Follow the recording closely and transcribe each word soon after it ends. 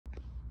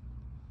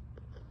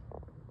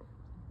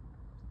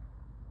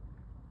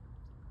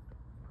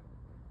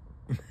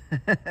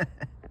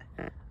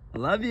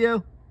Love you.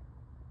 And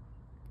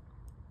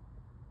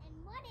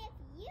what if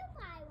you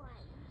buy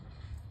one?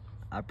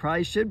 I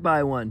probably should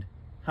buy one.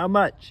 How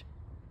much?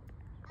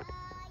 You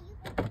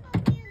can come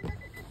over here and look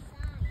at the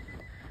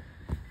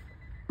sign.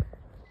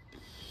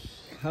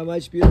 How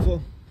much,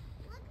 beautiful?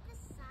 Look at the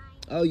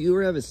sign. Oh, you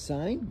have a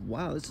sign?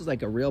 Wow, this is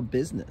like a real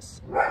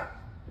business.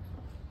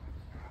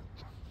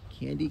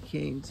 Candy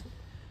canes.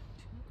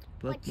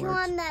 But you're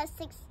Bookmarks. on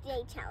the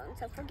 60-day challenge,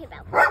 so forget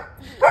about that.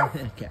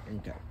 Okay.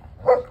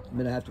 I'm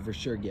gonna have to for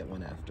sure get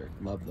one after.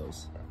 Love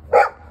those.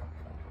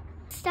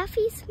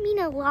 Stuffies mean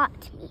a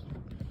lot to me.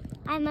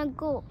 I'm a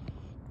girl.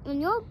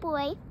 And you're a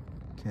boy.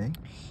 Okay.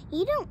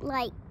 You don't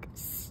like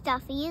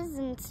stuffies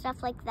and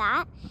stuff like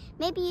that.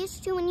 Maybe you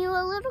used to when you were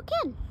a little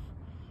kid.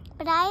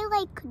 But I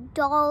like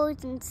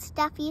dolls and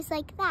stuffies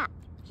like that.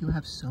 You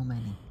have so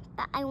many.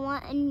 But I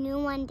want a new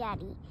one,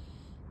 Daddy.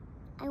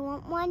 I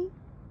want one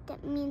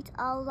that means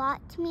a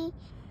lot to me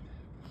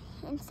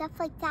and stuff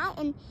like that.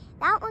 And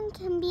that one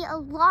can be a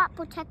lot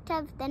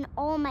protective than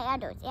all my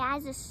others. It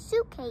has a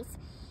suitcase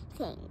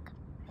thing.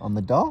 On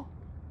the doll?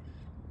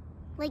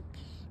 Like,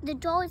 the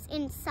doll is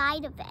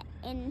inside of it,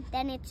 and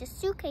then it's a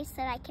suitcase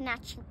that I can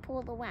actually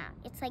pull around.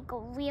 It's like a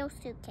real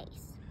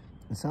suitcase.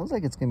 It sounds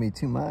like it's gonna be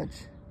too much.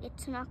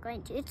 It's not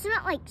going to. It's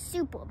not like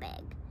super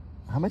big.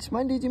 How much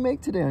money did you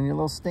make today on your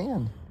little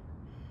stand?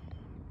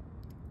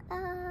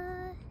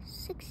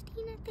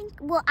 16, I think.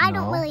 Well, I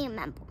don't No. really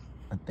remember.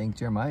 I think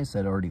Jeremiah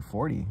said already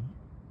 40.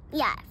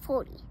 Yeah,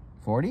 40,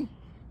 40?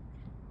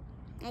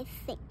 I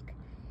think.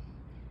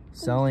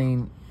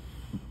 Selling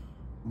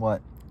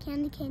what?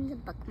 Candy canes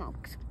and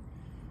bookmarks.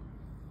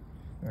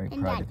 Very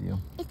And proud Dad, of you.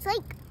 It's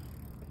like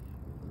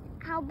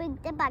how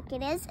big the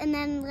bucket is, and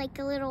then like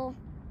a little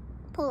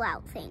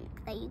pull-out thing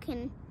that you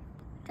can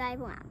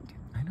drive around.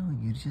 I know,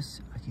 you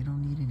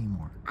don't need any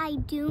more. I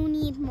do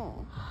need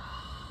more.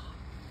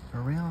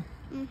 For real?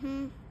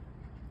 Mm-hmm.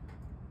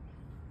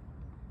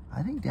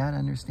 I think Dad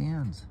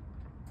understands.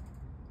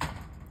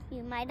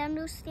 You might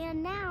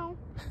understand now.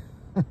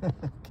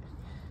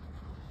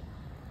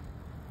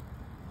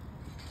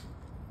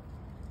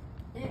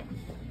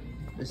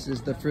 This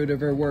is the fruit of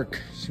her work.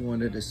 She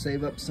wanted to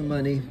save up some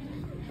money,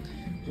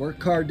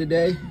 work hard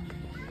today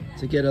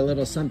to get a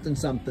little something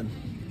something.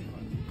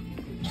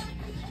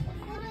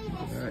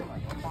 All right.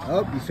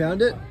 Oh, you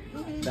found it?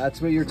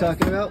 That's what you're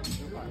talking about?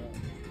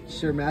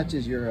 Sure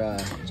matches your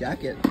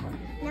jacket.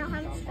 Now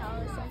how much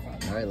dollars is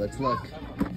it? All right, let's look.